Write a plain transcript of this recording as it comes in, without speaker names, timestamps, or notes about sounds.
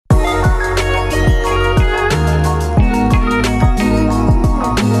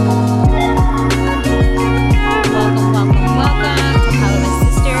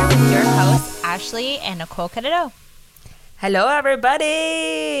Nicole Caddo. Hello,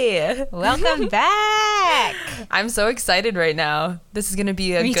 everybody. Welcome back. I'm so excited right now. This is going to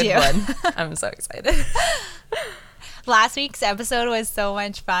be a Me good too. one. I'm so excited. Last week's episode was so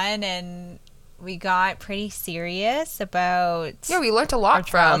much fun, and we got pretty serious about Yeah, we learned a our lot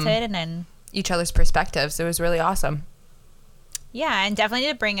from childhood, and then each other's perspectives. It was really awesome. yeah, and definitely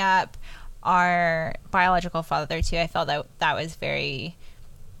to bring up our biological father too. I felt that was very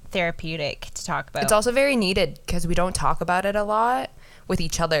therapeutic to talk about. It's also very needed because we don't talk about it a lot with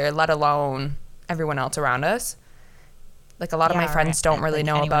each other, let alone everyone else around us. Like a lot of my friends don't really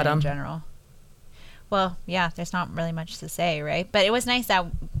know about in him. general. Well, yeah, there's not really much to say, right? But it was nice that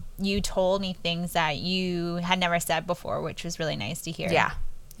you told me things that you had never said before, which was really nice to hear. Yeah,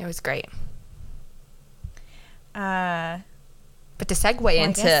 it was great. But But to segue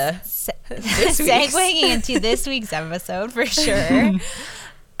into this week's. segueing into this week's episode for sure.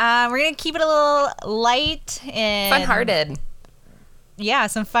 We're gonna keep it a little light and Fun-hearted. Yeah,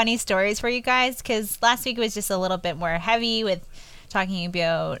 some funny stories for you guys, because last week was just a little bit more heavy with talking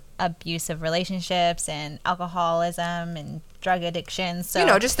about abusive relationships and alcoholism and drug addiction. So You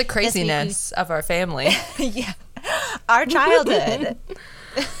know, just the this week craziness of our family. yeah, our childhood.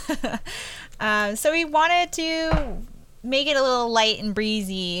 So we wanted to make it a little light and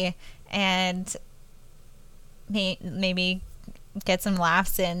breezy, and maybe get some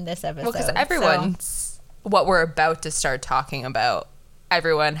laughs in this episode. Well, because everyone's what we're about to start talking about,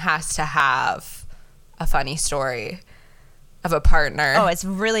 everyone has to have a funny story of a partner. Oh, it's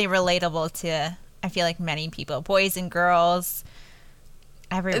really relatable to, I feel like, many people, boys and girls,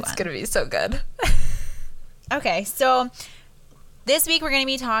 everyone. It's gonna be so good. Okay, so this week we're going to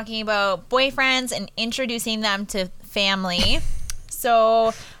be talking about boyfriends and introducing them to family.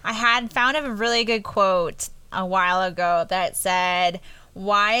 So I had found a really good quote a while ago that said,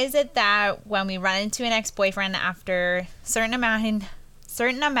 "Why is it that when we run into an ex-boyfriend after certain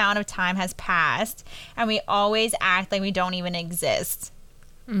amount of time has passed, and we always act like we don't even exist?"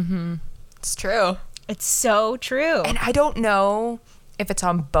 It's true. It's so true. And I don't know if it's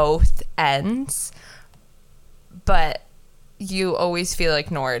on both ends, but you always feel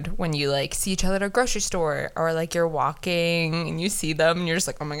ignored when you like see each other at a grocery store, or like you're walking and you see them and you're just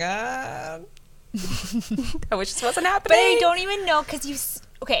like, oh my God, I wish this wasn't happening. But I don't even know, because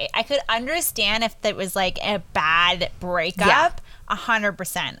okay, I could understand if it was like a bad breakup.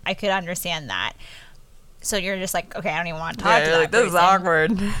 100%. I could understand that. So you're just like, okay, I don't even want to talk to Yeah, that like, this is person.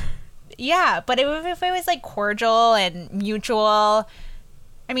 awkward. Yeah, but if it was like cordial and mutual,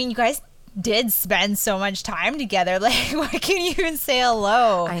 I mean, you guys did spend so much time together. Like, why can't you even say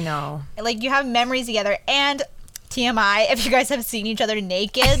hello? I know. Like, you have memories together. And TMI, if you guys have seen each other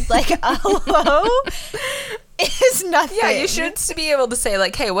naked, like, hello is nothing. Yeah, you should be able to say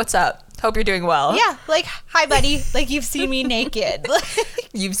like, hey, what's up? Hope you're doing well. Yeah, like, hi, buddy. Like, you've seen me naked.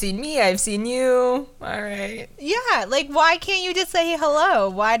 You've seen me, I've seen you. All right. Yeah, like, why can't you just say hello?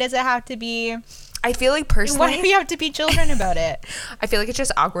 Why does it have to be... I feel like Why personally, do we have to be children about it? I feel like it's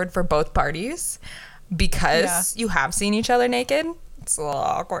just awkward for both parties because you have seen each other naked. It's a little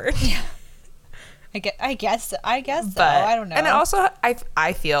awkward. I guess so. I don't know. And also,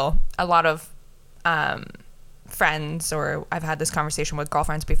 I feel a lot of friends, or I've had this conversation with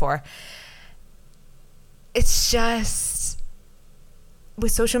girlfriends before. It's just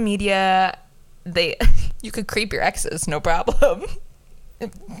with social media, you could creep your exes, no problem.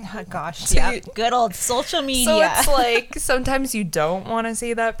 Oh, gosh, So yeah. you- Good old social media. So it's like sometimes you don't want to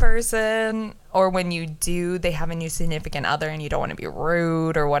see that person, or when you do, they have a new significant other and you don't want to be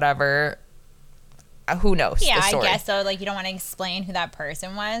rude or whatever. Who knows? yeah, the I story. guess so. Like, you don't want to explain who that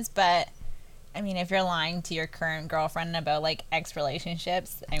person was, but I mean, if you're lying to your current girlfriend about like ex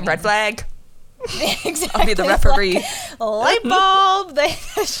relationships, I mean, Red flag. exactly. I'll be the referee. Like, light bulb. That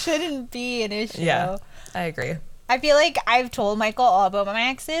shouldn't be an issue. Yeah, I agree. I feel like I've told Michael all about my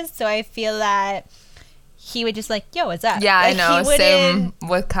exes, so I feel that he would just like, yo, what's up? Yeah, I Like, know. he wouldn't- Same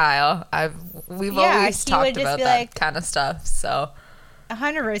with Kyle. We've Yeah, always he would talked just about be that like- kind of stuff. So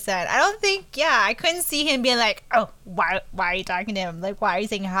 100%. I don't think, I couldn't see him being like, oh, why are you talking to him? Like, why are you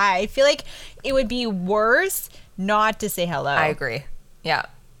saying hi? I feel like it would be worse not to say hello. I agree. Yeah,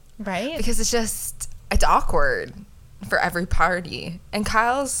 Right? because it's awkward for every party. And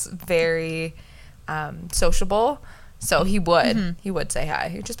Kyle's very sociable, so he would say hi.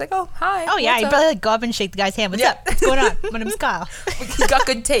 He'd just be like, oh, hi. Oh, yeah. what's You'd up? probably like, go up and shake the guy's hand. What's Yeah. up? What's going on? My name's Kyle. He got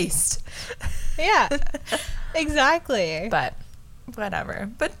good taste. Yeah. Exactly. But whatever.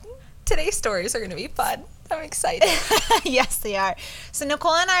 But today's stories are going to be fun. I'm excited. Yes, they are. So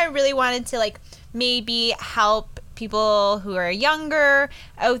Nicole and I really wanted to like maybe help people who are younger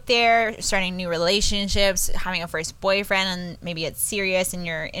out there starting new relationships, having a first boyfriend, and maybe it's serious and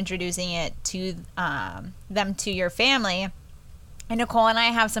you're introducing it to them to your family. And Nicole and I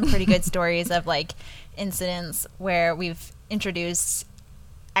have some pretty good stories of like incidents where we've introduced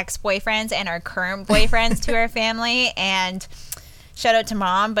ex-boyfriends and our current boyfriends to our family. And shout out to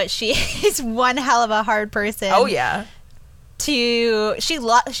Mom, but she is one hell of a hard person. Oh yeah. She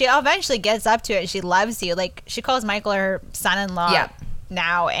eventually gets up to it. She loves you. Like, she calls Michael her son-in-law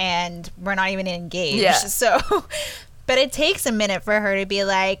now, and we're not even engaged. Yeah. So, but it takes a minute for her to be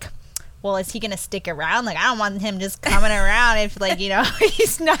like, well, is he going to stick around? Like, I don't want him just coming around if, like, you know,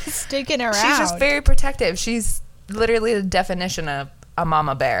 he's not sticking around. She's just very protective. She's literally the definition of a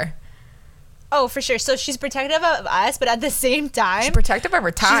mama bear. Oh, for sure. So she's protective of us, but at the same time, She's protective of her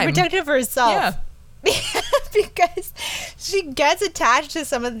time. she's protective of herself. Yeah. Because she gets attached to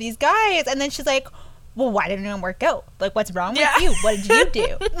some of these guys, and then she's like, well, why didn't it work out? Like, what's wrong with you? What did you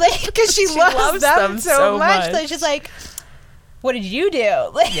do? Like, because she loves them so much that she's like, what did you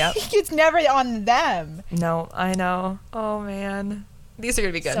do? Like, it's never on them. No, I know. Oh man, these are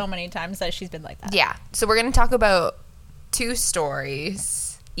gonna be good. So many times that she's been like that. Yeah. So we're gonna talk about 2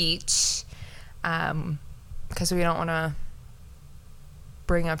 stories each, because we don't want to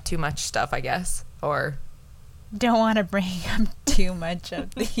bring up too much stuff, I guess, or don't want to bring up too much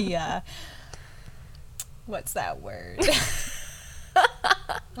of the what's that word?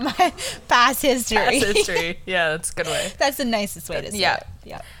 My past history. Past history. Yeah, that's a good way. That's the nicest way to say it.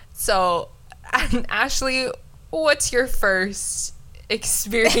 Yeah. So, Ashley, what's your first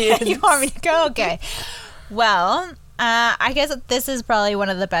experience? You want me to go? Okay. Well, I guess this is probably one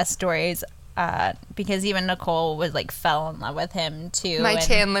of the best stories, because even Nicole was like fell in love with him too. My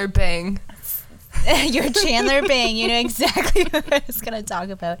Chandler Bing. Your Chandler Bing. You know exactly what I was going to talk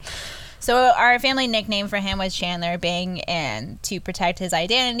about. So our family nickname for him was Chandler Bing, and to protect his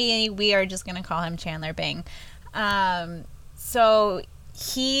identity, we are just going to call him Chandler Bing. So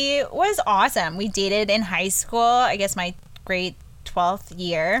he was awesome. We dated in high school, I guess my grade 12th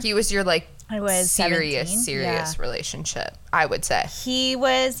year. He was your like I was serious relationship, I would say. He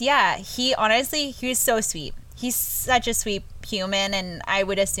was, he honestly, he was so sweet. He's such a sweet human, and I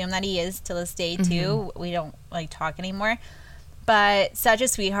would assume that he is to this day too. We don't like talk anymore, but such a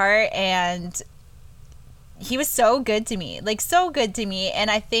sweetheart, and he was so good to me, like so good to me.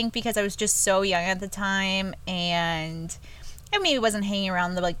 And I think because I was just so young at the time, and I maybe wasn't hanging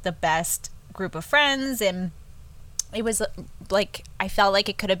around the best group of friends, and it was like I felt like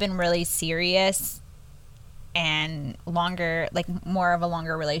it could have been really serious and longer, like more of a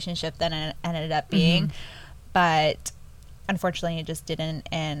longer relationship than it ended up being. But unfortunately it just didn't,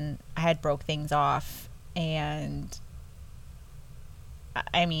 and I had broke things off. And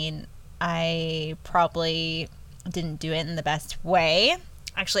I mean, I probably didn't do it in the best way.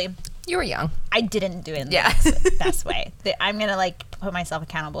 Actually, you were young. I didn't do it in the best way. I'm gonna like put myself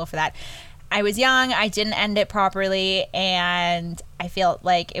accountable for that. I was young, I didn't end it properly, and I felt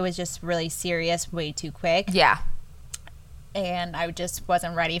like it was just really serious way too quick. Yeah. And I just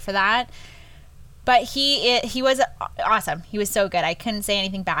wasn't ready for that. But he was awesome. He was so good. I couldn't say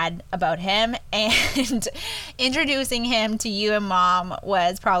anything bad about him. And introducing him to you and Mom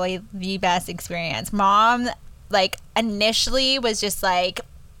was probably the best experience. Mom, like, initially was just like,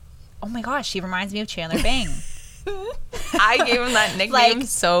 oh my gosh, he reminds me of Chandler Bing. I gave him that nickname like,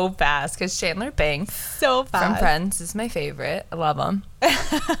 so fast because Chandler Bing so fast from Friends is my favorite. I love him.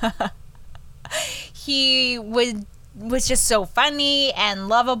 He was just so funny and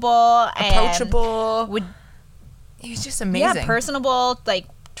lovable, approachable. He was just amazing. Yeah, personable. Like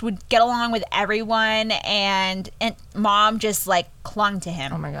would get along with everyone, and Mom just like clung to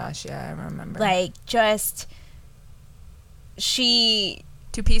him. Oh my gosh, yeah, I remember. Like just she.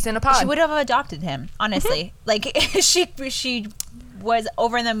 2 peas in a pod. She would have adopted him, honestly. Like she was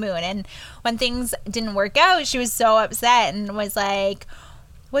over the moon, and when things didn't work out, she was so upset and was like,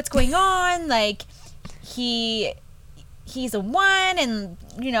 "What's going on? Like he's a one, and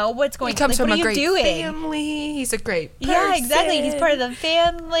you know what's going on? He comes like, from what a are great you doing? family. He's a great person. Yeah, exactly. He's part of the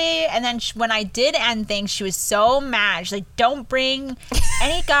family." And then when I did end things, she was so mad. She's like, "Don't bring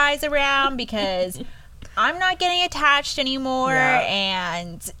any guys around because I'm not getting attached anymore." Yeah.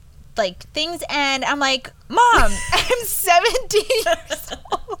 And like things end. I'm like, "Mom, I'm 17 years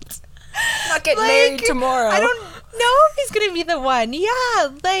old. I'm not getting married tomorrow. I don't know if he's gonna be the one. Yeah,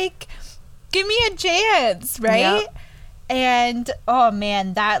 like give me a chance, right?" Yep. And oh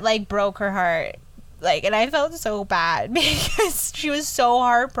man, that like broke her heart Like, and I felt so bad because she was so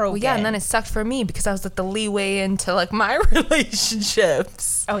heartbroken. Well, yeah, and then it sucked for me because I was like the leeway into like my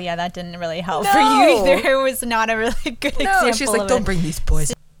relationships. Oh yeah, that didn't really help No. for you either. It was not a really good example. No, she's like, of don't it. bring these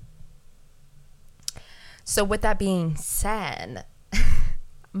boys. So with that being said,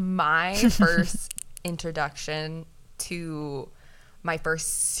 my first introduction to my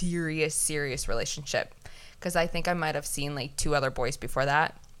first serious relationship, because I think I might have seen like 2 other boys before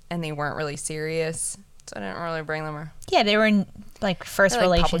that, and they weren't really serious, so I didn't really bring them. Yeah, they were in like first They're,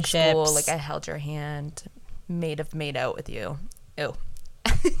 like, relationships. public school, like I held your hand, made out with you. Ew.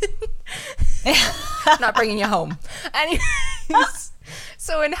 Not bringing you home. Anyways,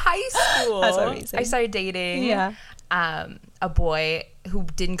 so in high school, That's amazing. I started dating Yeah. a boy who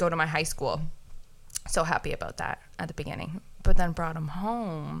didn't go to my high school. So happy about that at the beginning, but then brought him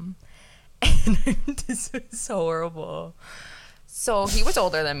home, and this was so horrible. So he was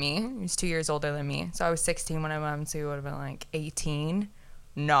older than me. He was 2 years older than me. So I was 16 when I met him, so he would have been like 18.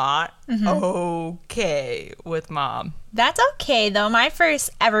 Not okay with mom. That's okay though. My first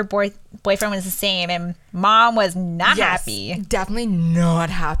ever boyfriend was the same, and mom was not happy. Definitely not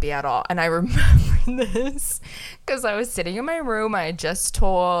happy at all. And I remember this because I was sitting in my room. I had just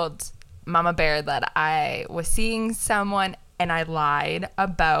told Mama Bear that I was seeing someone, and I lied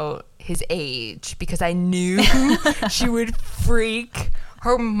about his age because I knew she would freak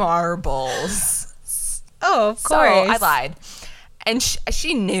her marbles. Oh, of So course. I lied. And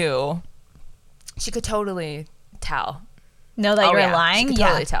she knew. She could totally tell. Know that Oh, you're yeah. lying. She could Yeah.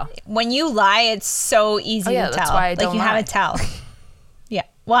 totally tell. When you lie, it's so easy Oh, yeah, to that's tell. why I like don't you have lie. a tell. Yeah.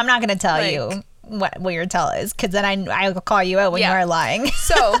 Well, I'm not gonna tell Like- you what your tell is, because then I'll call you out when Yeah. you are lying.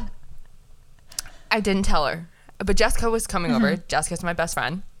 So I didn't tell her. But Jessica was coming over. Jessica's my best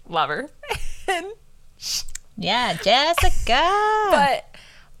friend. Love her. And Yeah, Jessica. but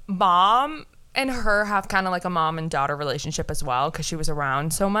mom and her have kind of like a mom and daughter relationship as well because she was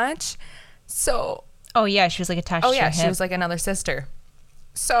around so much. So, oh yeah, she was like attached. oh to yeah, your she hip. was like another sister.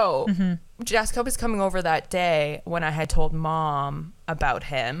 So Jessica was coming over that day when I had told mom about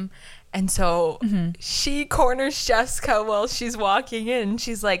him. And so she corners Jessica while she's walking in.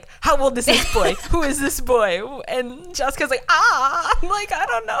 She's like, how old is this boy? Who is this boy? And Jessica's like, I'm like, I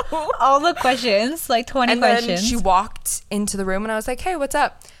don't know. all the questions, like 20 And questions. then she walked into the room and I was like, hey, what's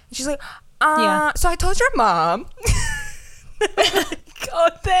up? And she's like, Yeah. so I told your mom. Like, oh,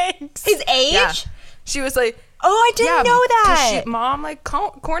 thanks. His age? Yeah. She was like, Oh, I didn't know 'cause that. mom like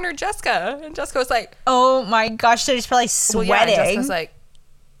cornered Jessica. And Jessica was like, Oh my gosh, so she's probably well, sweating. yeah. And Jessica was like,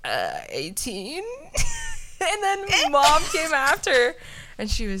 18. And then mom came after and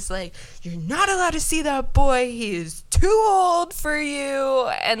she was like, you're not allowed to see that boy. He is too old for you.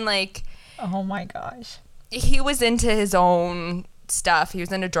 And like, Oh my gosh. he was into his own stuff. He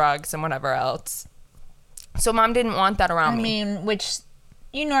was into drugs and whatever else. So mom didn't want that around I me. mean, which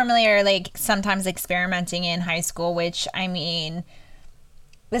you normally are like sometimes experimenting in high school, which I mean,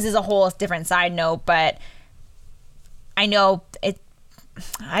 this is a whole different side note, but I know it.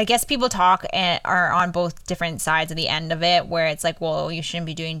 I guess people talk and are on both different sides of the end of it, where it's like, well, you shouldn't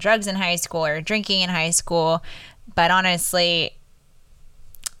be doing drugs in high school or drinking in high school. But honestly,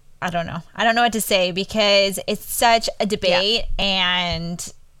 I don't know. I don't know what to say because it's such a debate, and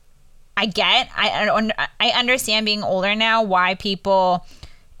I understand being older now why people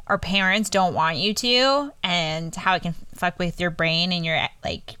or parents don't want you to, and how it can fuck with your brain and your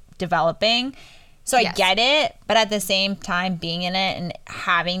like developing. So I Yes. get it, but at the same time, being in it and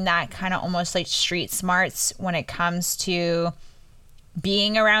having that kind of almost like street smarts when it comes to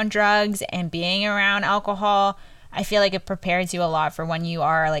being around drugs and being around alcohol, I feel like it prepares you a lot for when you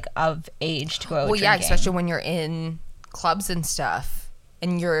are like of age to go Well, drinking. yeah, especially when you're in clubs and stuff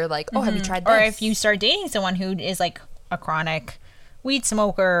and you're like, oh, have you tried this? Or if you start dating someone who is like a chronic weed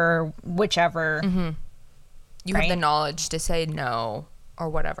smoker or whichever. you have the right? knowledge to say no or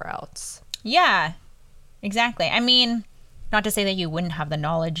whatever else. Yeah, exactly. I mean, not to say that you wouldn't have the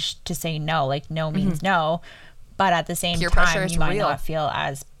knowledge to say no, like no means no, but at the same Peer pressure time, is you might real. not feel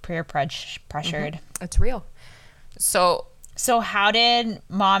as pressured. It's real. So So how did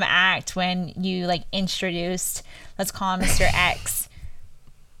mom act when you like introduced, let's call him Mr. X,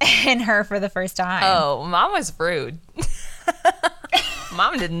 and her for the first time? oh, mom was rude.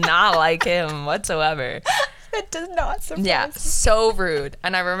 Mom did not like him whatsoever. That does not surprise Yeah, me. so rude.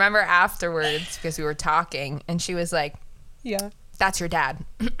 And I remember afterwards, because we were talking, and she was like, Yeah. that's your dad.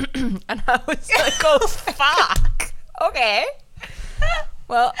 And I was like, oh, fuck. Okay.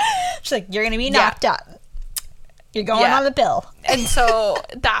 Well, She's like, you're going to be Yeah. knocked up. You're going Yeah. on the pill. and so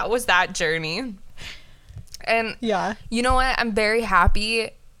that was that journey. And Yeah. you know what? I'm very happy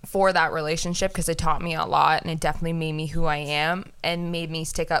for that relationship because it taught me a lot, and it definitely made me who I am and made me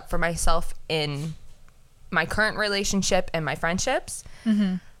stick up for myself in my current relationship and my friendships.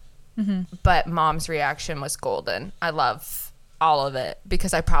 But Mom's reaction was golden. I love all of it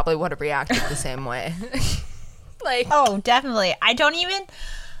because I probably would have reacted the same way. Like, oh, definitely. I don't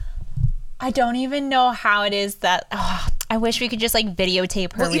even know how it is that I wish we could just like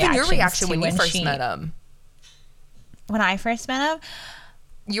videotape her even your reaction to when you first met him. When I first met him,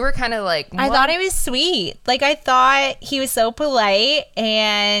 you were kind of like, I thought he was sweet. Like, I thought he was so polite,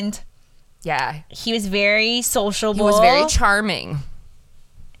 and yeah, he was very sociable. He was very charming.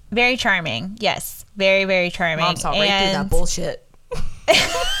 Very charming. Yes. Very, very charming. Mom saw right through that bullshit.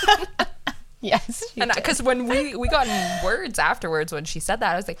 Yes. And because when we got in words afterwards when she said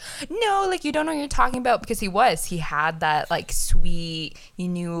that, I was like, no, like, you don't know what you're talking about, because he had that like sweet, he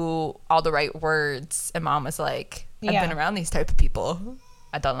knew all the right words, and Mom was like, I've been around these type of people.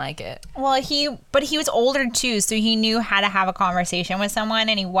 I don't like it. Well, but he was older too, so he knew how to have a conversation with someone,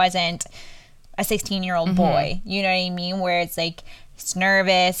 and he wasn't a 16-year-old boy. You know what I mean? Where it's like he's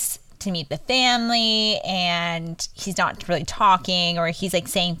nervous to meet the family, and he's not really talking, or he's like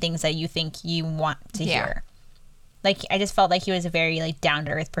saying things that you think you want to hear. Like, I just felt like he was a very like down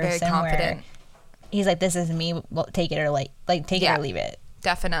to earth person, very confident. where he's like, "This is me. Well, take it or take it or leave it."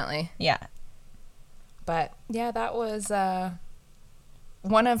 Definitely. Yeah. But yeah, that was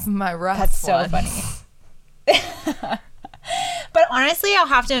one of my rough That's so ones. funny. But honestly, I'll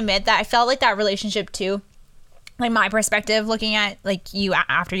have to admit that I felt like that relationship too, like my perspective looking at like you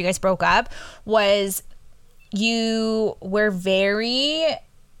after you guys broke up, was you were very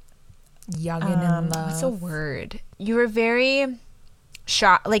young and in love. What's the word? You were very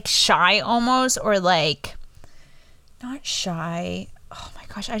shy almost, or like not shy. Oh my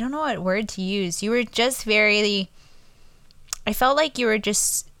gosh, I don't know what word to use. You were just very, I felt like you were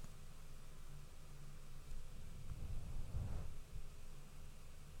just,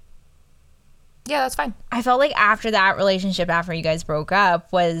 yeah, that's fine. I felt like after that relationship, after you guys broke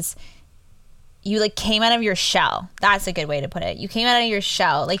up, was you like came out of your shell. That's a good way to put it. You came out of your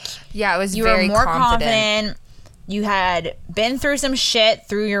shell. Like, yeah, it was you very were more confident. You had been through some shit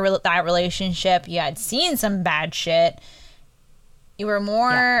through that relationship. You had seen some bad shit. You were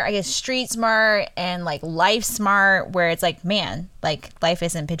more, I guess, street smart and like life smart, where it's like, man, like life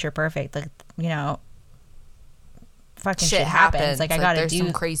isn't picture perfect. Like, you know, fucking shit happens. Like, I gotta there's do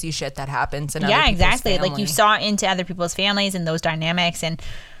some crazy shit that happens in other yeah, people's exactly. family. Like, you saw into other people's families and those dynamics, and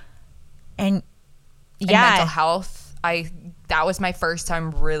And mental health. That was my first time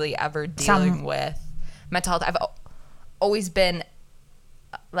really ever dealing with mental health. I've always been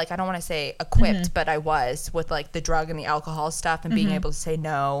like, I don't want to say equipped, but I was with like the drug and the alcohol stuff and being able to say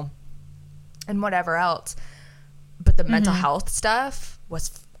no and whatever else. But the mental health stuff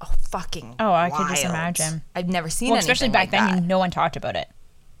was fucking I wild. could just imagine. I've never seen anything especially back like then, that. no one talked about it,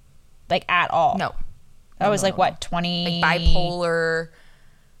 like, at all. No. That was like what, 20? Like bipolar.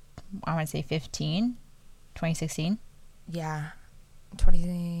 I want to say 2016. Yeah.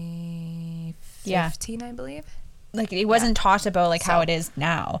 2015, I believe. Like, it wasn't talked about like how it is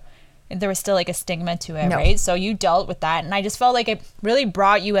now. There was still like a stigma to it, No. right? So you dealt with that, and I just felt like it really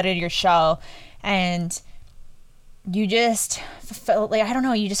brought you out of your shell, and you just felt like, I don't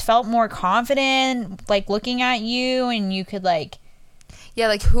know, you just felt more confident, like looking at you, and you could like, yeah,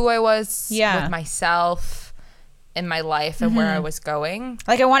 like who I was Yeah. with myself in my life and where I was going.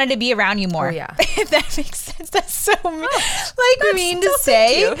 like, I wanted to be around you more. Oh, yeah. If that makes sense. That's so mean to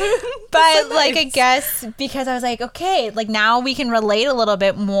say. But like, I guess because I was like, okay, like now we can relate a little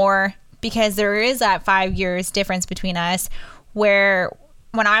bit more, because there is that 5 years difference between us, where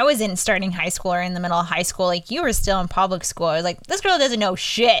when I was starting high school or in the middle of high school, like you were still in public school. I was like, this girl doesn't know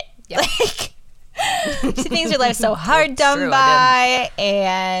shit. Yeah. Like, she thinks her life's so hard done true, by,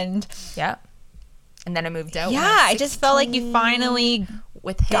 and Yeah. And then I moved out. yeah, when I I was just felt like you finally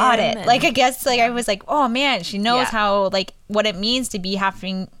with him got it. and- Like, I guess like I was like, oh man, she knows Yeah. how, like, what it means to be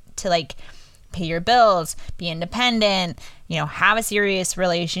having to like pay your bills, be independent, you know, have a serious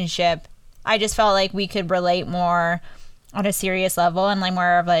relationship. I just felt like we could relate more on a serious level and like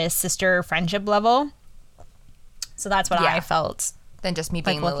more of a sister friendship level. So that's what Yeah. I felt than just me like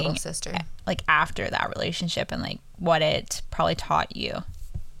being the looking little sister. like after that relationship, and like what it probably taught you.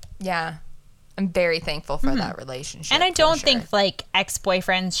 Yeah. I'm very thankful for that relationship. And I for don't sure. think like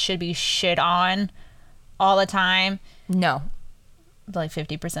ex-boyfriends should be shit on all the time. No. Like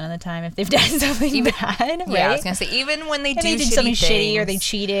 50% of the time, if they've done something bad, right? Yeah, I was going to say, even when they And do they did shitty something things, shitty, or they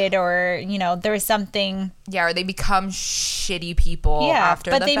cheated, or, you know, there was something. yeah, or they become shitty people Yeah,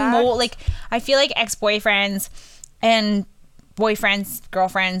 after but the they fact. mold, like, I feel like ex-boyfriends and boyfriends,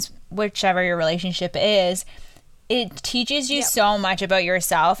 girlfriends, whichever your relationship is, it teaches you so much about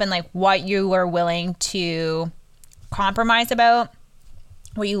yourself and like what you are willing to compromise about,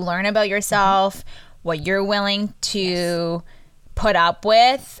 what you learn about yourself, what you're willing to put up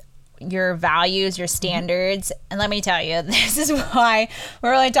with, your values, your standards. And let me tell you, this is why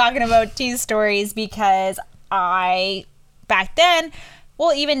we're really talking about tea stories, because back then,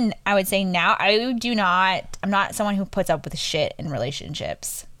 well, even I would say now, I'm not someone who puts up with shit in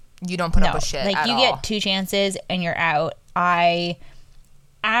relationships. You don't put up with shit like at you all. get 2 chances and you're out. I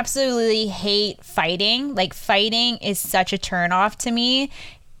absolutely hate fighting. Like, fighting is such a turnoff to me.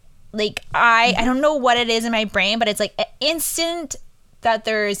 Like, I don't know what it is in my brain, but it's like an instant that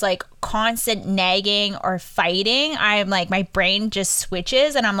there's like constant nagging or fighting, I'm like, my brain just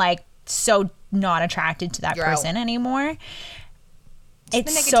switches and I'm like so not attracted to that person anymore.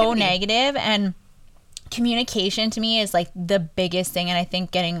 It's so negative, and communication to me is like the biggest thing. And I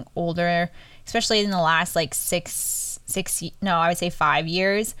think getting older, especially in the last like 5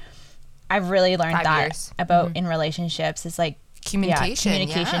 years, I've really learned about in relationships. It's like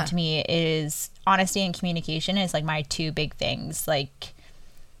communication to me is honesty, and communication is like my 2 big things. Like,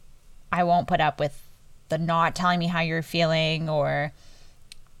 I won't put up with the not telling me how you're feeling or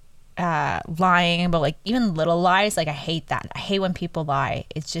lying about like even little lies. Like, I hate that. I hate when people lie.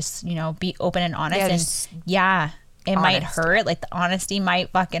 It's just, be open and honest. It might hurt. Like, the honesty might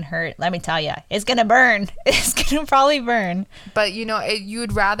fucking hurt. Let me tell you, it's gonna burn. It's gonna probably burn. But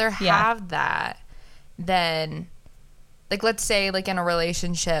you'd rather have that than, like, let's say like in a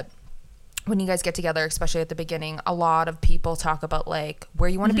relationship, when you guys get together, especially at the beginning, a lot of people talk about like where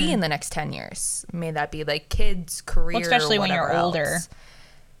you want to be in the next 10 years. May that be like kids, career, especially when you're older.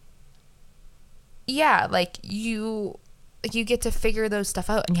 Yeah, like you get to figure those stuff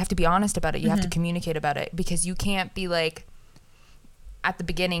out, and you have to be honest about it. You have to communicate about it, because you can't be like at the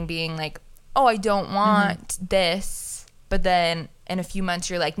beginning being like, oh, I don't want this, but then in a few months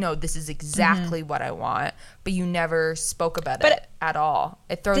you're like, no, this is exactly what I want, but you never spoke about it at all.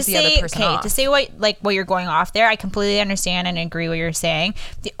 It throws the other person off. To say what you're going off there, I completely understand and agree what you're saying.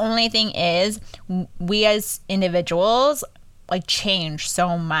 The only thing is, we as individuals like change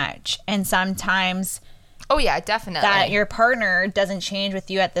so much, and sometimes definitely that your partner doesn't change with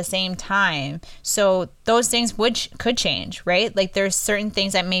you at the same time. So those things could change, right? Like, there's certain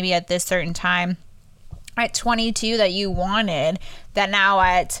things that maybe at this certain time at 22 that you wanted, that now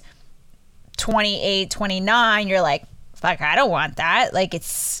at 28, 29, you're like, fuck, I don't want that. Like,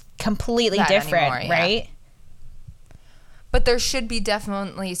 it's completely different, anymore, right? But there should be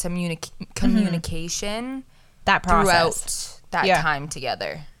definitely some communication that process throughout that time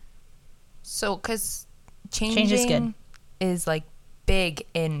together. So, because change is good. Is like big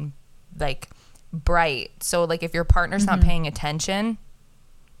and like bright. So, like, if your partner's not paying attention,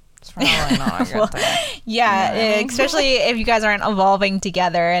 it's probably not a good thing. Especially if you guys aren't evolving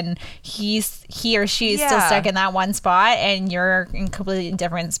together, and he or she is still stuck in that one spot, and you're in a completely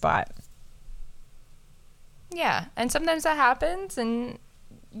different spot. Yeah, and sometimes that happens, and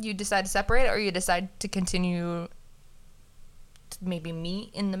you decide to separate, or you decide to continue to maybe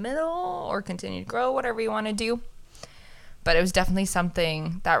meet in the middle, or continue to grow, whatever you want to do. But it was definitely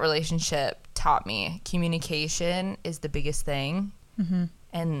something that relationship taught me. Communication is the biggest thing.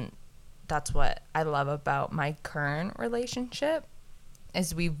 And that's what I love about my current relationship,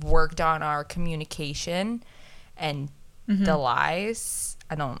 is we've worked on our communication, and the lies,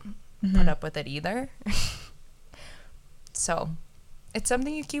 I don't put up with it either. So it's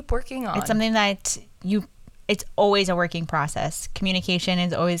something you keep working on. It's something that it's always a working process. Communication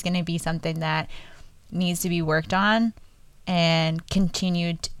is always going to be something that needs to be worked on and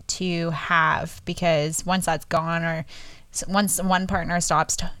continued to have, because once that's gone, or once one partner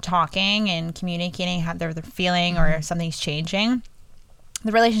stops talking and communicating how they're feeling, or something's changing,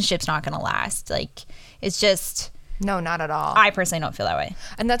 the relationship's not going to last. Like, it's just... No, not at all. I personally don't feel that way.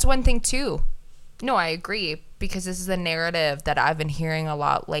 And that's one thing too. No, I agree, because this is a narrative that I've been hearing a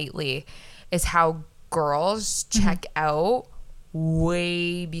lot lately, is how girls check out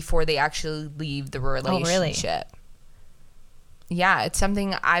way before they actually leave the relationship. Oh, really? Yeah, it's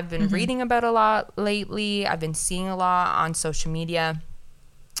something I've been reading about a lot lately. I've been seeing a lot on social media.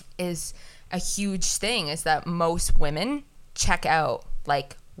 Is a huge thing, is that most women check out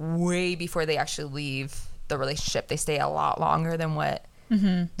like way before they actually leave the relationship. They stay a lot longer than what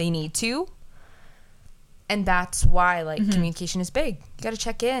they need to. And that's why, like, communication is big. You got to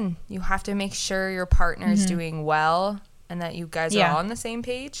check in. You have to make sure your partner is doing well, and that you guys are all on the same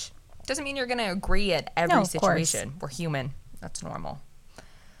page. Doesn't mean you're going to agree at every situation. We're human. That's normal.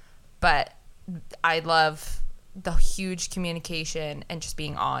 But I love the huge communication and just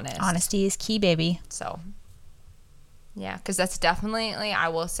being honest. Honesty is key, baby. So, yeah, because that's definitely, I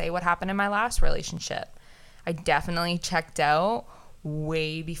will say what happened in my last relationship. I definitely checked out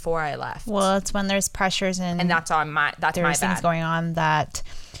way before I left. Well, it's when there's pressures and that's my there's things bad. going on that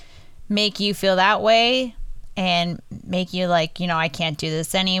make you feel that way and make you like, I can't do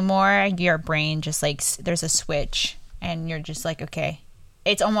this anymore. Your brain just like, there's a switch and you're just like, okay.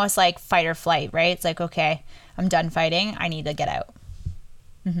 It's almost like fight or flight, right? It's like, okay, I'm done fighting. I need to get out.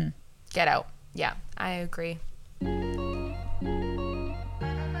 Mm-hmm. Get out. Yeah, I agree.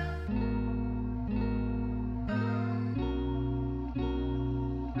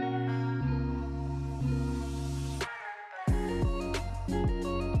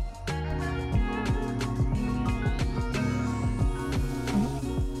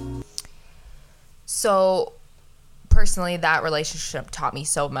 So personally, that relationship taught me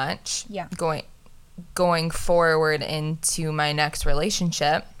so much. Yeah. Going forward into my next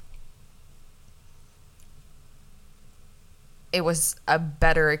relationship, it was a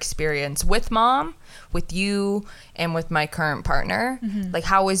better experience with mom, with you, and with my current partner. Mm-hmm. Like,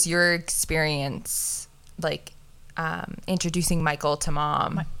 how was your experience, like, introducing Michael to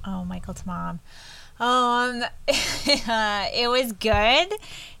mom? Michael to mom. It was good.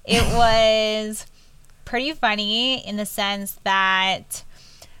 It was pretty funny in the sense that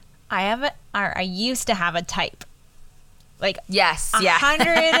I used to have a type. Like, yes, yeah.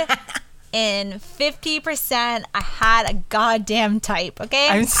 150% I had a goddamn type, okay?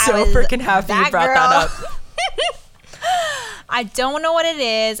 I'm so freaking happy you brought that up. I don't know what it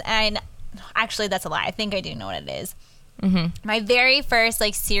is, and actually that's a lie. I think I do know what it is. Mm-hmm. My very first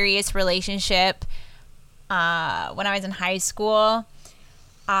like serious relationship when I was in high school,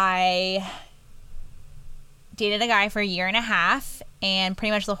 I dated a guy for a year and a half, and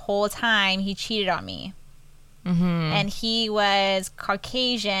pretty much the whole time he cheated on me. Mm-hmm. And he was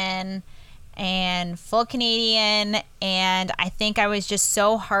Caucasian and full Canadian, and I think I was just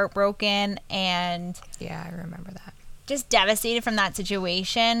so heartbroken and yeah, I remember that. Just devastated from that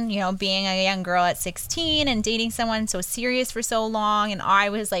situation, being a young girl at 16 and dating someone so serious for so long, and I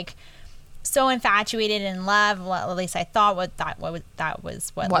was like so infatuated in love. Well, at least I thought that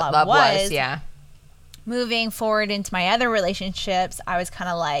was what love was. Yeah. Moving forward into my other relationships, I was kind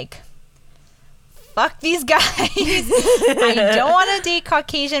of like, fuck these guys. I don't want to date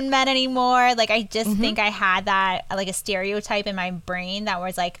Caucasian men anymore. Like, I just think I had that, like, a stereotype in my brain that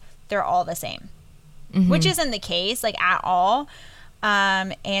was like, they're all the same, which isn't the case, like, at all.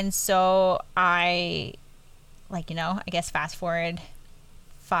 And so I, like, I guess fast forward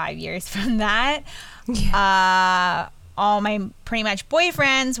 5 years from that, all my pretty much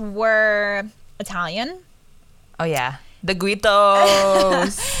boyfriends were Italian. Oh yeah, the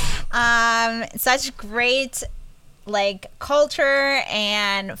Guitos. Such great like culture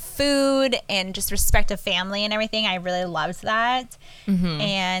and food and just respect of family and everything. I really loved that.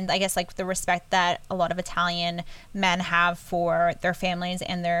 And I guess like the respect that a lot of Italian men have for their families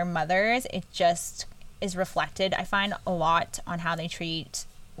and their mothers, it just is reflected, I find, a lot on how they treat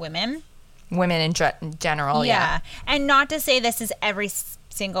women in general. Yeah. And not to say this is every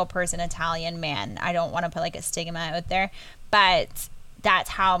single person Italian man. I don't want to put like a stigma out there, but that's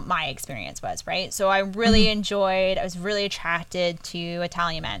how my experience was, right? So I really I was really attracted to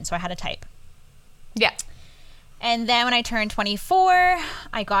Italian men. So I had a type. Yeah. And then when I turned 24,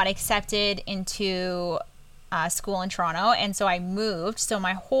 I got accepted into school in Toronto. And so I moved. So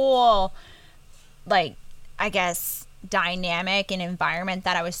my whole, like, I guess, dynamic and environment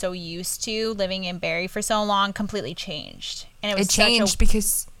that I was so used to living in Barrie for so long completely changed. And it changed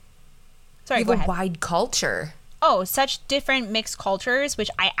because you have a wide culture. Oh, such different mixed cultures, which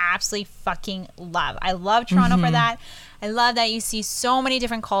I absolutely fucking love. I love Toronto for that. I love that you see so many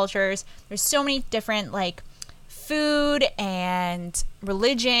different cultures. There's so many different like food and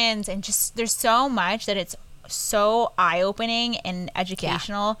religions, and just there's so much that it's so eye-opening and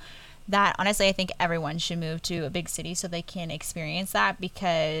educational that honestly I think everyone should move to a big city so they can experience that,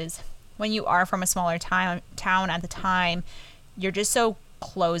 because when you are from a smaller town at the time, you're just so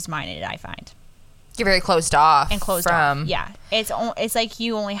closed-minded, I find. You're very closed off. Off. Yeah. It's like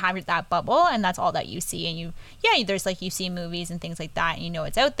you only have that bubble and that's all that you see. And there's like, you see movies and things like that and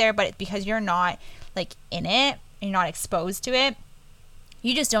it's out there, but because you're not like in it and you're not exposed to it,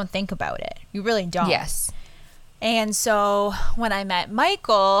 you just don't think about it. You really don't. Yes. And so when I met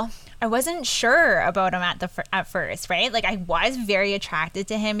Michael, I wasn't sure about him at first, right? Like I was very attracted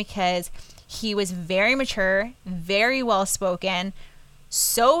to him because he was very mature, very well-spoken,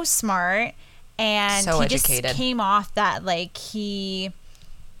 so smart. And so he educated. Just came off that like he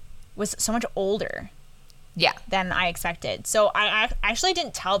was so much older Yeah. than I expected. So I actually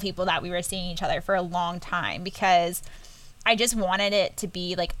didn't tell people that we were seeing each other for a long time because I just wanted it to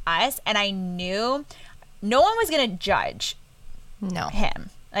be like us, and I knew no one was going to judge No.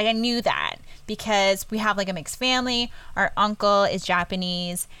 him. Like, I knew that because we have like a mixed family. Our uncle is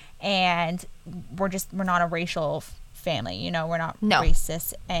Japanese, and we're not a racial family, you know, we're not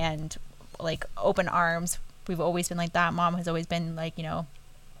racist and like open arms. We've always been like that. Mom has always been like, you know,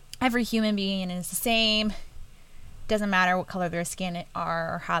 every human being is the same. Doesn't matter what color their skin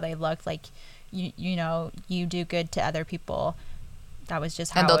are or how they look. Like, you know, you do good to other people. That was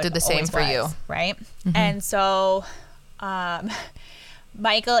just how and they'll it do the same always for was, you, right? And so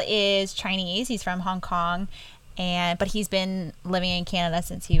Michael is Chinese. He's from Hong Kong, but he's been living in Canada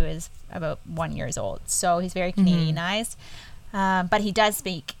since he was about 1 year old. So he's very Canadianized. But he does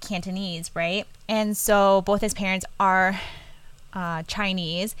speak Cantonese, right? And so both his parents are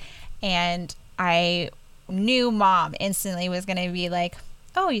Chinese, and I knew Mom instantly was going to be like,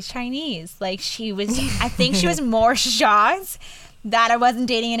 oh, he's Chinese. Like, she was, I think she was more shocked that I wasn't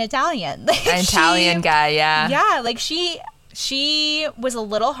dating an Italian. Like, an Italian guy. Yeah. Yeah, like she was a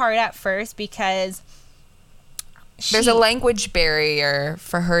little hard at first because there's a language barrier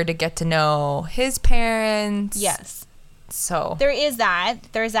for her to get to know his parents. Yes. So there's that,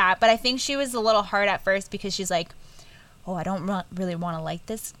 but I think she was a little hard at first because she's like, oh, I don't really want to like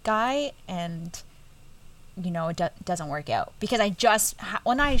this guy, and you know, it doesn't work out because I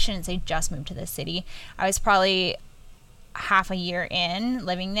I shouldn't say just moved to this city. I was probably half a year in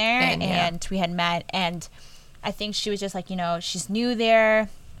living there, and we had met, and I think she was just like, you know, she's new there.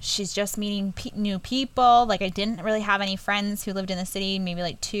 She's just meeting new people. Like, I didn't really have any friends who lived in the city, maybe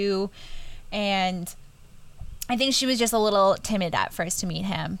like 2. And I think she was just a little timid at first to meet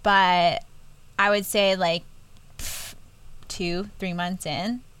him. But I would say like 2-3 months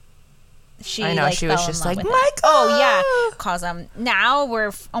in, she was just like, Michael! Oh, yeah. Calls him. Now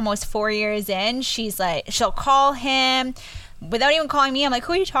we're almost 4 years in. She's like, she'll call him without even calling me. I'm like,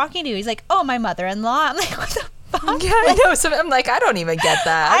 who are you talking to? He's like, oh, my mother-in-law. I'm like, what the fuck? Yeah, I know. So I'm like, I don't even get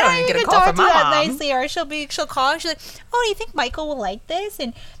that. I don't even get a call from my mom. Nicely, or she'll call and she's like, oh, do you think Michael will like this?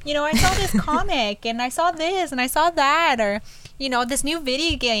 And, you know, I saw this comic and I saw this and I saw that, or, you know, this new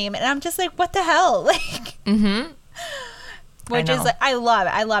video game. And I'm just like, what the hell? Like, which is like, I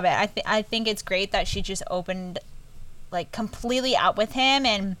love it. I think it's great that she just opened like completely up with him,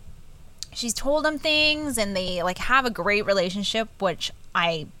 and she's told him things, and they like have a great relationship, which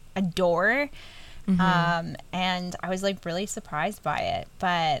I adore. And I was like really surprised by it,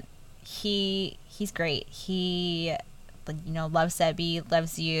 but he's great. He, you know, loves Sebi,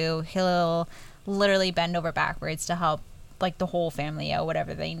 loves you. He'll literally bend over backwards to help like the whole family out,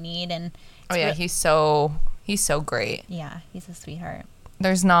 whatever they need. And he's so great. Yeah, he's a sweetheart.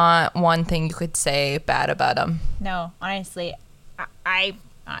 There's not one thing you could say bad about him. No, honestly,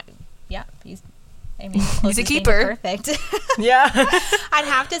 he's a keeper. Perfect. Yeah. I'd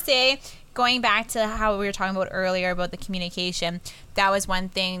have to say, going back to how we were talking about earlier about the communication, that was one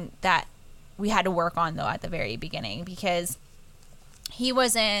thing that we had to work on though at the very beginning, because he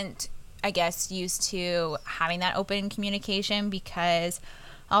wasn't, I guess, used to having that open communication, because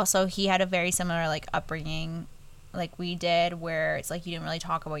also he had a very similar like upbringing like we did, where it's like you didn't really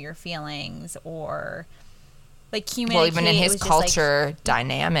talk about your feelings or like communicate. Well, even in his culture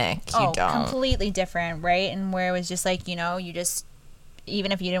dynamic, you don't. Completely different, right? And where it was just like, you know, you just,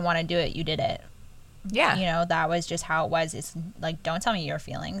 even if you didn't want to do it, you did it. Yeah. You know, that was just how it was. It's like, don't tell me your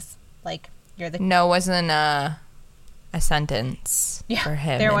feelings. Like, you're the... No wasn't a sentence for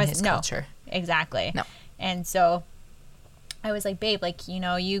him in his culture. Exactly. No. And so I was like, babe, like, you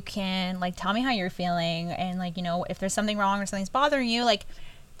know, you can, like, tell me how you're feeling. And, like, you know, if there's something wrong or something's bothering you, like,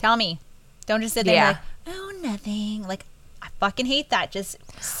 tell me. Don't just sit there and be like, oh, nothing. Like, I fucking hate that. Just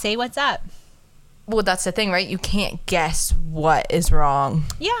say what's up. Well, that's the thing, right? You can't guess what is wrong.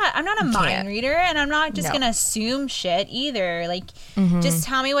 Yeah, I'm not a mind reader, and I'm not just going to assume shit either. Like, just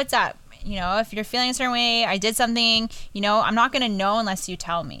tell me what's up. You know, if you're feeling a certain way, I did something, you know, I'm not going to know unless you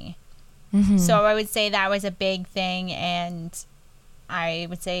tell me. So I would say that was a big thing, and I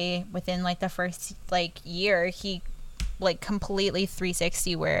would say within, like, the first, like, year, he, like, completely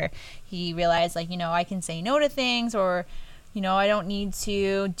 360, where he realized, like, you know, I can say no to things, or, you know, I don't need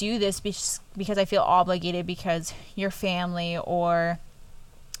to do this because I feel obligated because you're family, or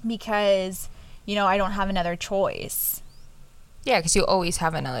because, you know, I don't have another choice. Yeah, because you always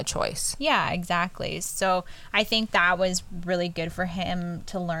have another choice. Yeah, exactly. So I think that was really good for him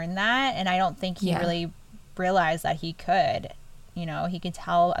to learn that. And I don't think he really realized that he could. You know, he could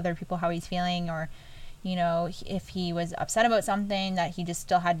tell other people how he's feeling, or, you know, if he was upset about something, that he just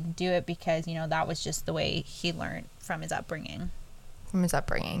still had to do it because, you know, that was just the way he learned from his upbringing.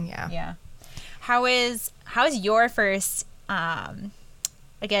 Yeah. How is your first, I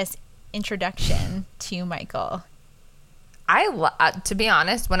guess, introduction to Michael? To be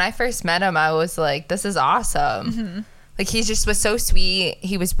honest, when I first met him, I was like, this is awesome. Like, he just was so sweet.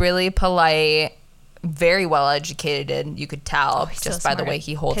 He was really polite, very well educated. You could tell just by the way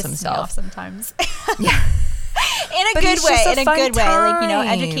he holds himself. Me off sometimes. Yeah. In a good way. Like, you know,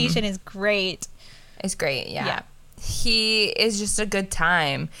 education is great. It's great. Yeah. He is just a good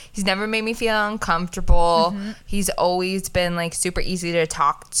time. He's never made me feel uncomfortable. He's always been like super easy to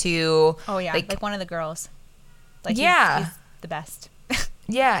talk to. Oh yeah, like one of the girls. Like, yeah, he's the best.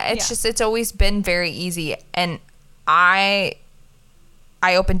 Yeah, it's always been very easy, and I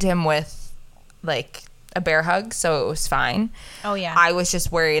opened to him with like a bear hug, so it was fine. Oh yeah. I was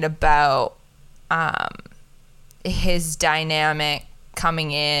just worried about his dynamic coming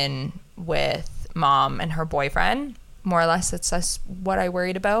in with mom and her boyfriend. More or less, that's what I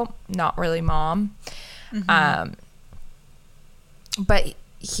worried about. Not really mom. But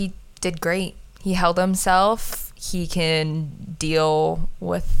he did great. He held himself. He can deal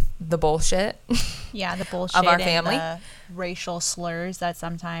with the bullshit. Yeah, the bullshit of our family. And the racial slurs that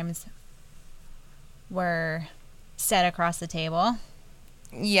sometimes were said across the table.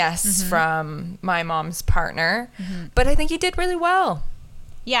 Yes, from my mom's partner. But I think he did really well.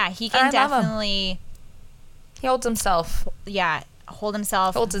 Yeah, he can definitely... He holds himself. Yeah, hold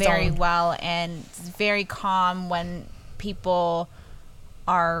himself very well, and very calm when people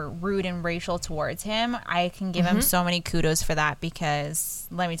are rude and racial towards him. I can give him so many kudos for that, because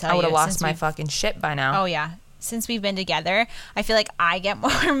let me tell you, I would have lost my fucking shit by now. Oh yeah. Since we've been together, I feel like I get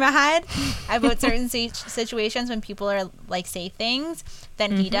more mad about certain situations when people are like say things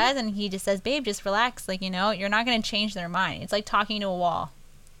than he does, and he just says, "Babe, just relax. Like, you know, you're not going to change their mind." It's like talking to a wall.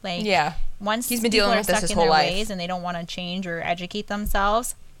 Like, once he's been people dealing are with this stuck his in whole their life ways and they don't want to change or educate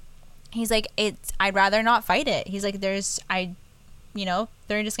themselves, he's like, I'd rather not fight it. He's like, they're just going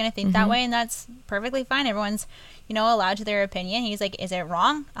to think that way, and that's perfectly fine. Everyone's, you know, allowed to their opinion. He's like, is it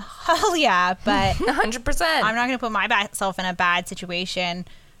wrong? Hell yeah, but 100%. I'm not going to put myself in a bad situation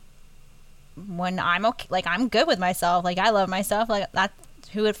when I'm okay. Like, I'm good with myself. Like, I love myself. Like, that's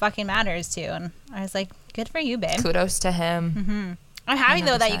who it fucking matters to. And I was like, good for you, babe. Kudos to him. I'm happy,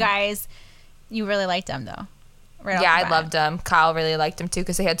 though, that you really liked him, though. Right, yeah, I loved him. Kyle really liked him, too,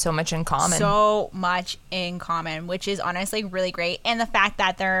 because they had so much in common. So much in common, which is honestly really great. And the fact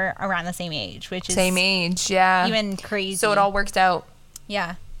that they're around the same age, which is... Same age, yeah. Even crazy. So it all worked out.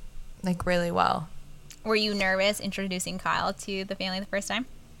 Yeah. Like, really well. Were you nervous introducing Kyle to the family the first time?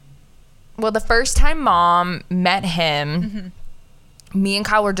 Well, the first time Mom met him, me and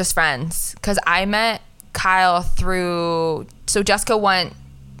Kyle were just friends. Because I met Kyle through... So Jessica went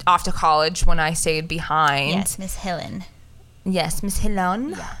off to college when I stayed behind. Yes, Miss Hillen. Yes, Miss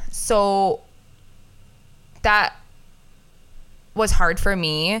Hillen. Yeah. So that was hard for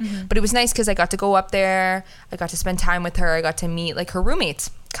me, but it was nice because I got to go up there. I got to spend time with her. I got to meet like her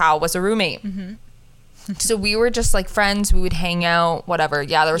roommates. Kyle was a roommate. So we were just like friends. We would hang out, whatever.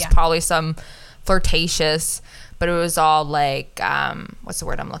 Yeah, there was probably some flirtatious, but it was all like, what's the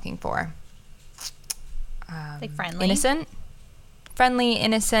word I'm looking for? Like friendly? Innocent? Friendly,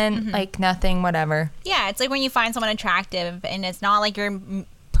 innocent, like nothing, whatever. Yeah, it's like when you find someone attractive and it's not like you're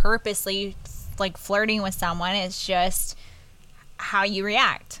purposely like flirting with someone. It's just how you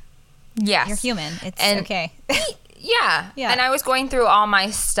react. Yes. You're human. It's okay. Yeah. And I was going through all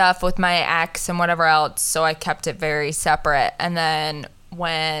my stuff with my ex and whatever else, so I kept it very separate. And then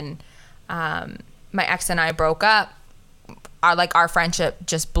when my ex and I broke up, our friendship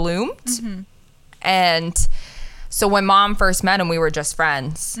just bloomed. And so when Mom first met him, we were just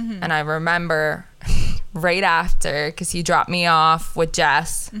friends. And I remember right after, because he dropped me off with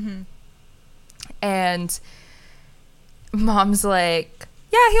Jess. And Mom's like,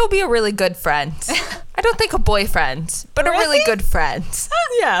 yeah, he'll be a really good friend. I don't think a boyfriend, but a really good friend.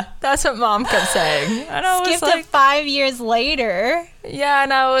 Yeah, that's what Mom kept saying. And I was like, 5 years later. Yeah,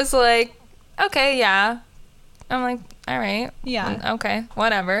 and I was like, okay, yeah. I'm like, all right. Yeah. Okay,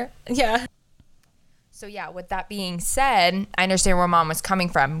 whatever. Yeah. So yeah, with that being said, I understand where Mom was coming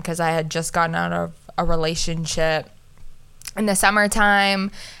from, because I had just gotten out of a relationship in the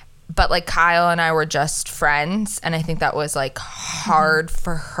summertime, but like Kyle and I were just friends, and I think that was like hard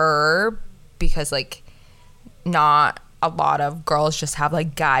for her, because like not a lot of girls just have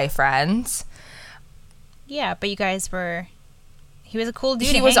like guy friends. Yeah, but you guys were he was a cool dude.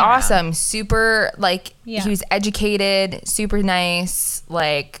 He to was hang around. awesome. Super, like, Yeah. he was educated, super nice,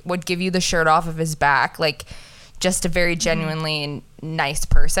 like, would give you the shirt off of his back. Like, just a very genuinely nice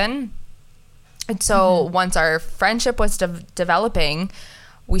person. And so once our friendship was developing,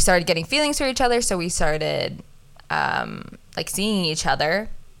 we started getting feelings for each other. So we started, like, seeing each other.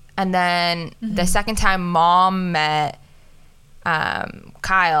 And then the second time Mom met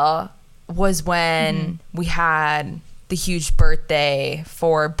Kyle was when we had the huge birthday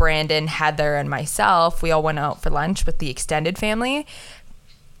for Brandon, Heather, and myself. We all went out for lunch with the extended family.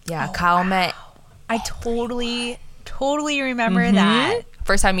 Yeah, Kyle met. I totally remember that.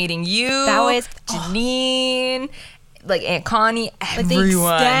 First time meeting you. That was Janine, like Aunt Connie, like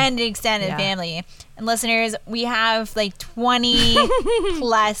everyone. the extended Yeah. family. And listeners, we have like 20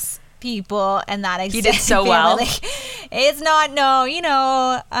 plus people and that extended did so family. well. Like, it's not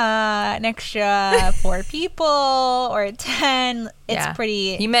an extra 4 people or 10. It's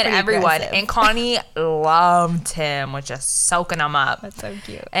pretty. He met pretty everyone, aggressive. and Connie loved him, was just soaking him up. That's so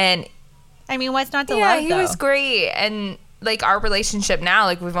cute. And I mean, what's not to yeah, love? he though? was great. And like our relationship now,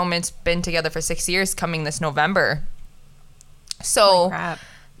 like we've almost been together for 6 years, coming this November. So Holy crap.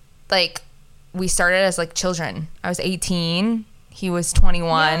 like we started as like children. I was 18, he was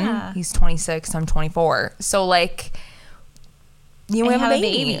 21, Yeah. he's 26, I'm 24. So like you And have you a have a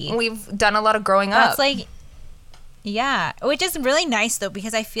baby. baby. We've done a lot of growing That's up. like, yeah, which is really nice though,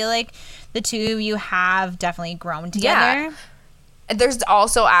 because I feel like the two of you have definitely grown together. Yeah. There's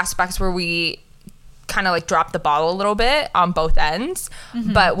also aspects where we kind of like dropped the bottle a little bit on both ends,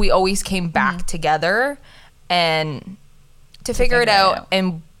 but we always came back together and to figure it out.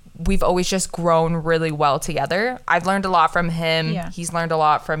 And we've always just grown really well together. I've learned a lot from him. Yeah. He's learned a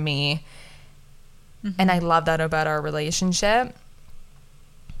lot from me. And I love that about our relationship.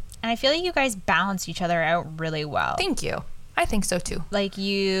 And I feel like you guys balance each other out really well. Thank you. I think so too. Like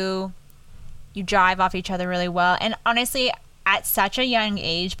you drive off each other really well. And honestly, at such a young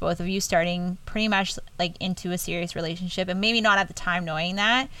age, both of you starting pretty much like into a serious relationship, and maybe not at the time knowing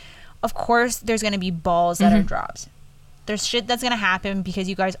that, of course there's going to be balls that are dropped. There's shit that's going to happen because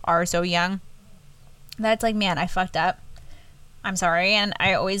you guys are so young. That's like, man, I fucked up. I'm sorry. And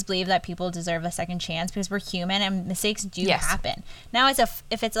I always believe that people deserve a second chance because we're human and mistakes do Yes. happen. Now if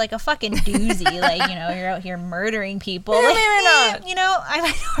it's like a fucking doozy, like, you're out here murdering people, Yeah, like, maybe not. I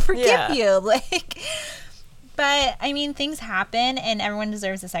might not forgive Yeah. you. Like, but I mean, things happen and everyone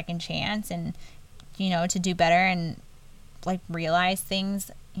deserves a second chance and, to do better and like realize things,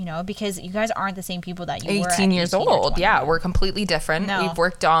 because you guys aren't the same people that you were at 18 years 18 or old. 20. Yeah, we're completely different. No. We've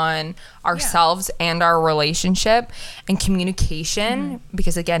worked on ourselves and our relationship and communication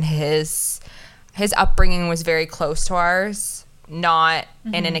because again, his upbringing was very close to ours, not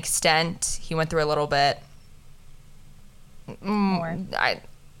in an extent. He went through a little bit More. I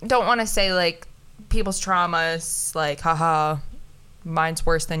don't want to say like people's traumas, like haha, mine's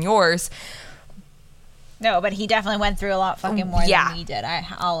worse than yours. No, but he definitely went through a lot fucking more Yeah. than we did.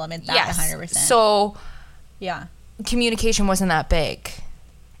 I'll admit that Yes. 100%. So yeah. communication wasn't that big,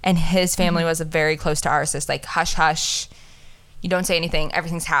 and his family was very close to ours. It's like hush hush, you don't say anything,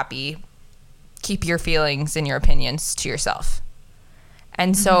 everything's happy, keep your feelings and your opinions to yourself.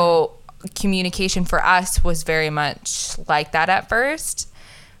 And so communication for us was very much like that at first.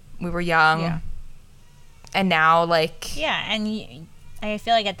 We were young. Yeah. And now like Yeah, and I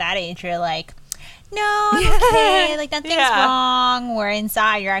feel like at that age you're like, no, I'm okay. Like nothing's Yeah. wrong. Where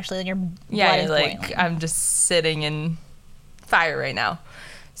inside you're actually your blood yeah, is like boiling. I'm just sitting in fire right now.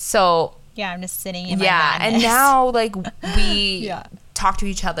 So Yeah, I'm just sitting in my yeah, and madness. now like we Yeah. talk to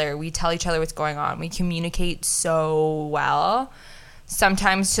each other, we tell each other what's going on, we communicate so well,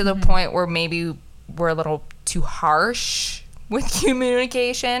 sometimes to the point where maybe we're a little too harsh with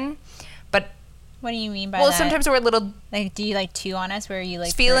communication, but What do you mean by well that? sometimes we're a little Like, do you like too honest where you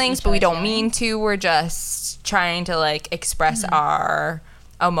like feelings hurt but we each other's don't mean to. We're just trying to like express our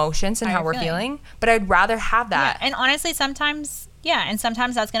emotions and How how we're you're feeling, but I'd rather have Yeah, that. and honestly, sometimes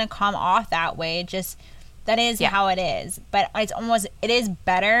that's gonna come off that way. Just that is Yeah. how it is. But it is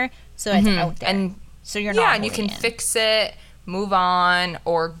better, so it's out there, And so you're not. yeah, and you can holding in. fix it, move on,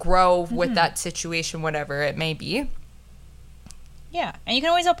 or grow with that situation, whatever it may be. Yeah, and you can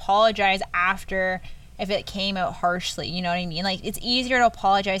always apologize after if it came out harshly. You know what I mean? Like it's easier to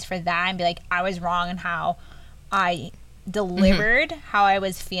apologize for that and be like, I was wrong in how I delivered how I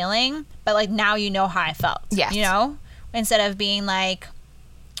was feeling, but like now you know how I felt. Yes. Instead of being like,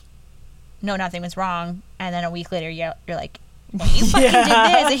 no, nothing was wrong, and then a week later you're like, well, you fucking did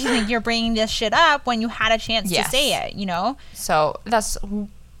this. And you're bringing this shit up when you had a chance Yes. to say it. So that's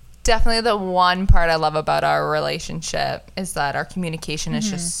definitely the one part I love about our relationship is that our communication is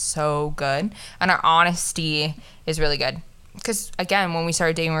just so good, and our honesty is really good. Because, again, when we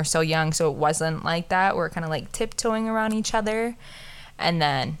started dating, we were so young, so it wasn't like that. We were kind of, like, tiptoeing around each other. And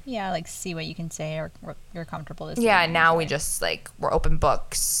then... Yeah, like, see what you can say or you're comfortable to say. Yeah, now we just, like, we're open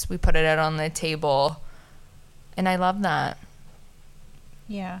books. We put it out on the table. And I love that.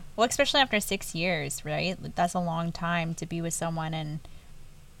 Yeah. Well, especially after 6 years, right? That's a long time to be with someone and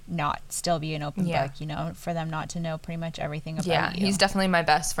not still be an open book, you know, for them not to know pretty much everything about you. Yeah, he's definitely my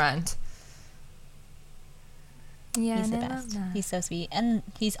best friend. Yeah, he's the best. He's so sweet, and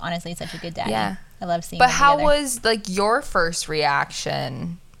he's honestly such a good daddy. Yeah, I love seeing. But them how together. was like your first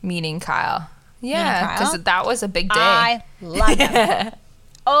reaction meeting Kyle? Yeah, because that was a big day. I love him.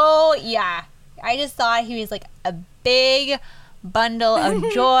 Oh yeah, I just thought he was like a big bundle of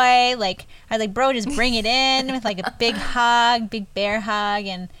joy. Like I was like, bro, just bring it in with like a big hug, big bear hug,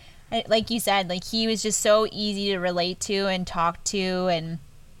 and like you said, like he was just so easy to relate to and talk to, and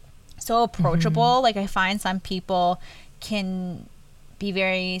so approachable. Like I find some people can be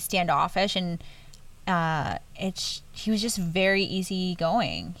very standoffish, and he was just very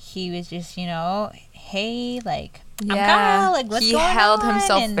easygoing. He was just, you know, hey, like I'm Kyle, like what's he going held on?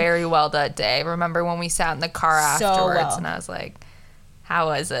 himself And very well that day. Remember when we sat in the car afterwards, and I was like, "How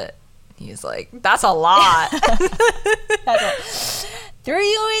was it?" He was like, "That's a lot." Threw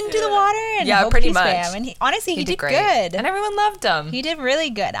you into the water and pretty much. Spam. And honestly, he did great. good, and everyone loved him. He did really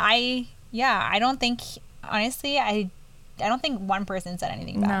good. I don't think, honestly, I don't think one person said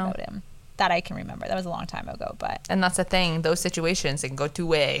anything bad about him that I can remember. That was a long time ago, but and that's the thing. Those situations, it can go two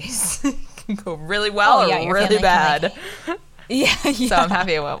ways. It can go really well or really bad. Yeah. So I'm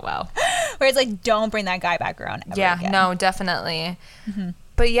happy it went well. Where it's like, don't bring that guy back around ever again. No, definitely.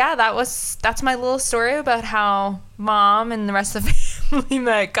 But yeah, that's my little story about how mom and the rest of the family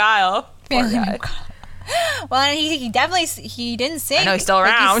met Kyle. Poor guy. Well, and he definitely he didn't sing. I know he's still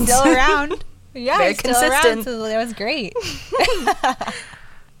around. Like, he's still around. Yeah, very he's still consistent. around, so that was great.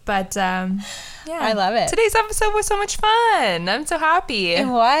 But yeah, I love it. Today's episode was so much fun. I'm so happy. It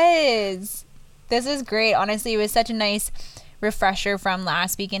was. This was great. Honestly, it was such a nice refresher from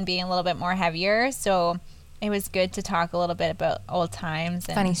last week and being a little bit more heavier. So it was good to talk a little bit about old times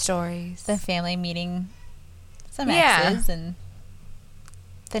and funny stories, the family meeting some exes and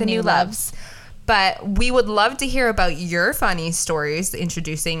the new loves. But we would love to hear about your funny stories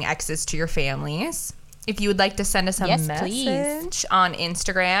introducing exes to your families. If you would like to send us a message on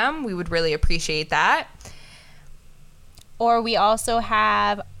Instagram, we would really appreciate that. Or we also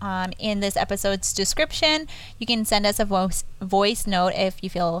have in this episode's description, you can send us a voice note if you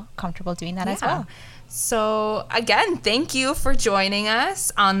feel comfortable doing that as well. So again, thank you for joining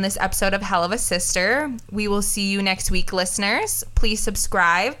us on this episode of Hell of a Sister. We will see you next week, listeners. Please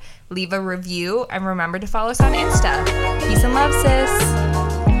subscribe, leave a review, and remember to follow us on Insta. Peace and love, sis.